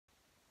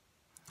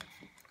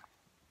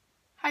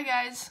Hi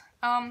guys,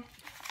 I'm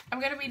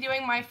going to be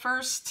doing my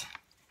first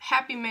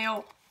Happy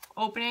Mail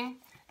opening.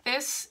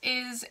 This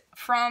is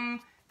from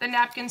the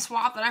napkin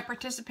swap that I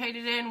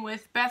participated in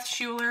with Beth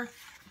Schuler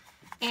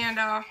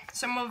and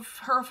some of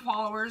her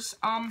followers.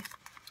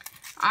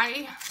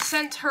 I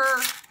sent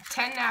her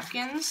 10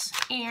 napkins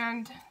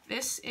and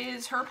this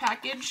is her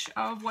package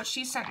of what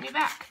she sent me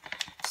back.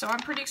 So I'm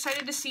pretty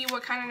excited to see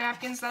what kind of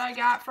napkins that I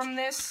got from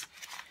this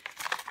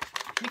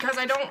because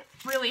I don't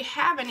really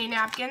have any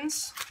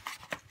napkins.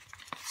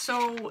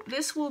 So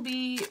this will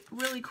be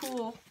really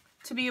cool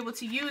to be able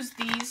to use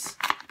these,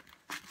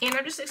 and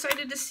I'm just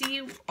excited to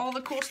see all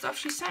the cool stuff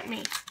she sent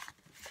me.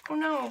 Oh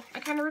no, I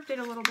kind of ripped it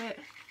a little bit.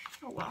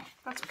 Oh well,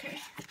 that's okay.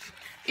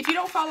 If you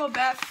don't follow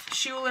Beth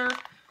Schuler,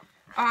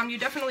 you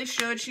definitely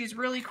should. She's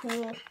really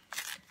cool.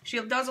 She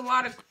does a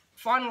lot of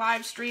fun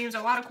live streams,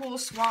 a lot of cool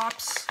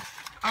swaps.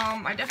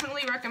 I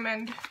definitely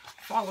recommend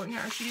following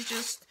her.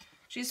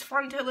 She's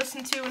fun to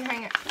listen to and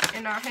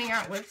hang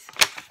out with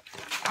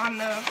on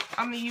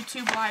the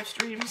YouTube live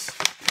streams.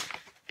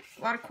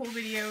 A lot of cool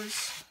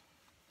videos.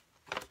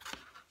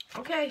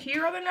 Okay,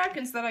 here are the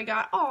napkins that I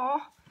got. Aw,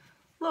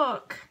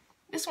 look.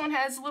 This one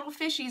has little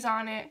fishies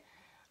on it.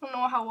 I don't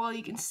know how well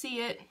you can see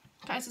it.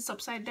 Guys, it's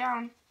upside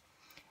down.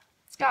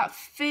 It's got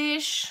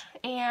fish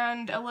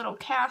and a little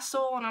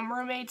castle and a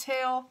mermaid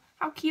tail.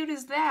 How cute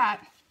is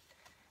that?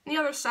 And the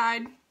other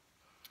side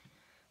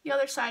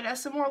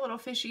has some more little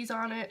fishies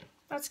on it.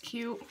 That's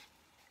cute.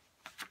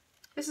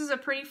 This is a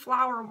pretty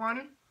flower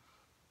one.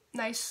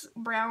 Nice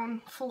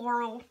brown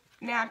floral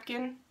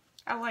napkin.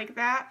 I like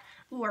that.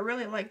 Ooh, I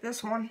really like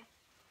this one.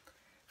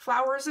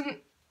 Flowers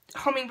and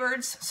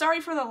hummingbirds. Sorry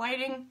for the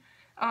lighting.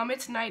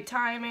 It's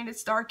nighttime and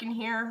it's dark in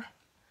here.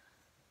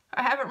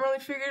 I haven't really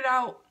figured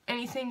out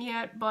anything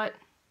yet, but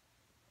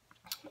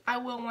I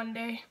will one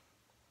day.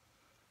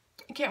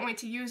 I can't wait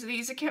to use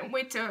these. I can't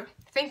wait to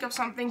think of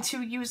something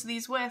to use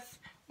these with.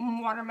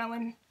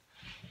 Watermelon.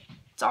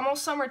 It's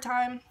almost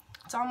summertime.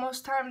 It's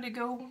almost time to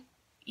go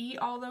eat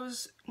all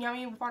those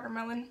yummy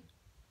watermelon.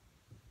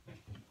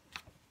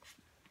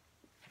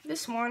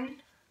 This one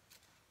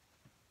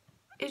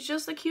is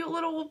just a cute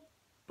little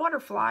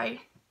butterfly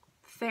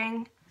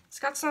thing. It's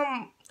got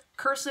some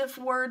cursive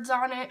words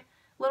on it,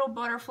 little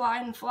butterfly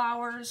and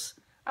flowers.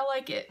 I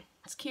like it.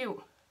 It's cute.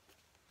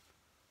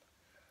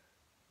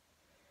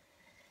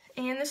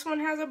 And this one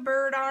has a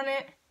bird on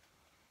it.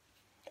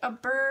 A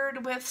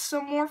bird with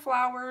some more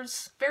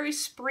flowers. Very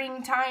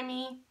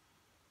springtimey.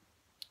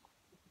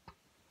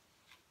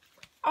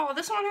 Oh,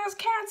 this one has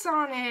cats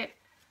on it.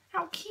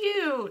 How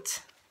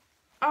cute.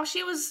 Oh,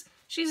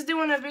 she's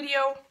doing a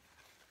video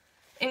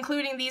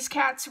including these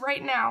cats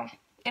right now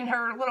in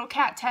her little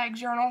cat tag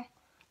journal.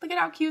 Look at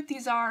how cute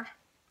these are.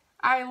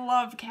 I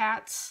love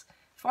cats.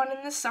 Fun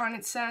in the sun,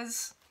 it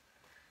says.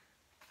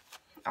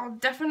 I'll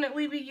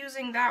definitely be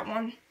using that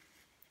one.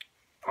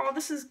 Oh,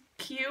 this is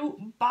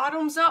cute.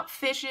 Bottoms up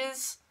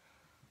fishes.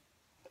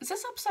 Is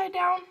this upside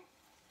down?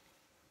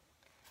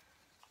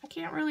 I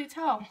can't really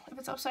tell if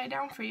it's upside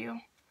down for you.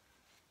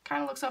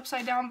 Kind of looks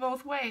upside down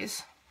both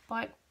ways,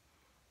 but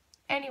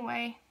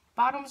anyway,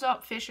 bottoms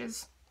up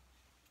fishes.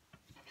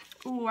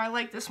 Ooh, I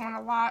like this one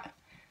a lot.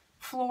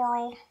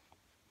 Floral.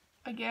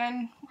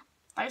 Again,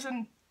 nice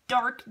and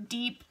dark,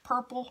 deep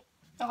purple.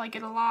 I like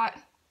it a lot.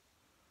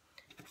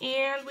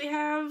 And we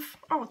have,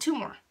 oh, two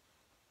more.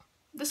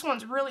 This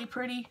one's really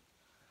pretty.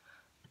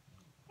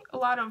 A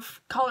lot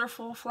of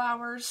colorful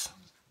flowers.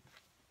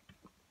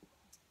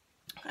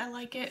 I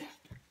like it.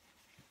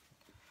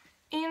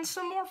 And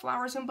some more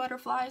flowers and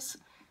butterflies.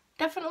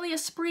 Definitely a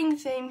spring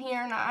theme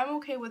here, and I'm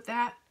okay with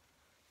that.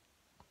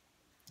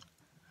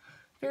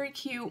 Very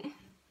cute.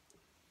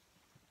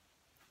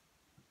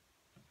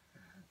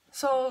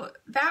 So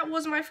that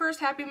was my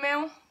first Happy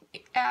Mail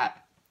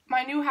at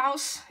my new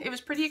house. It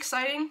was pretty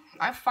exciting.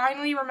 I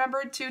finally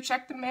remembered to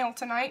check the mail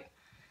tonight.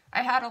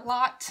 I had a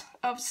lot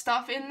of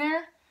stuff in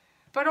there,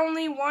 but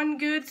only one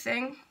good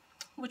thing,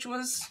 which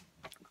was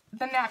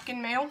the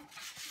napkin mail.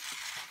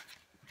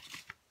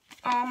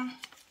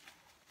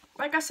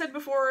 Like I said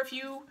before, if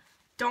you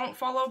don't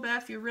follow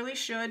Beth, you really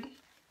should.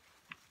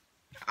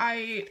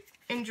 I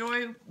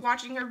enjoy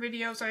watching her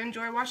videos, I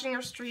enjoy watching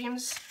her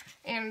streams,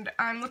 and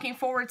I'm looking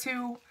forward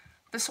to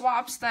the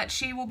swaps that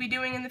she will be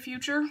doing in the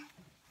future.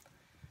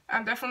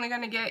 I'm definitely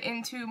going to get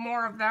into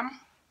more of them.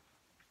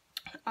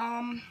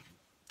 I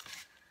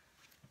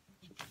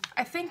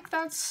think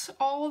that's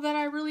all that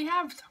I really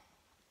have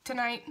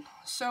tonight.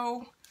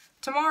 So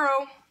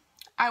tomorrow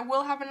I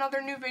will have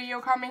another new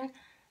video coming.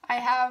 I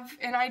have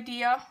an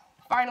idea,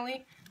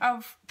 finally,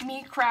 of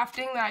me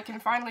crafting that I can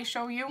finally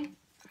show you.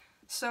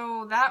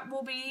 So that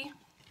will be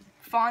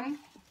fun,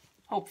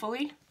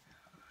 hopefully.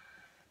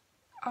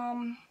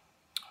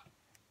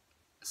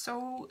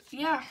 So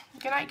yeah,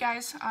 good night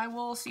guys. I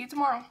will see you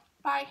tomorrow.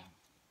 Bye.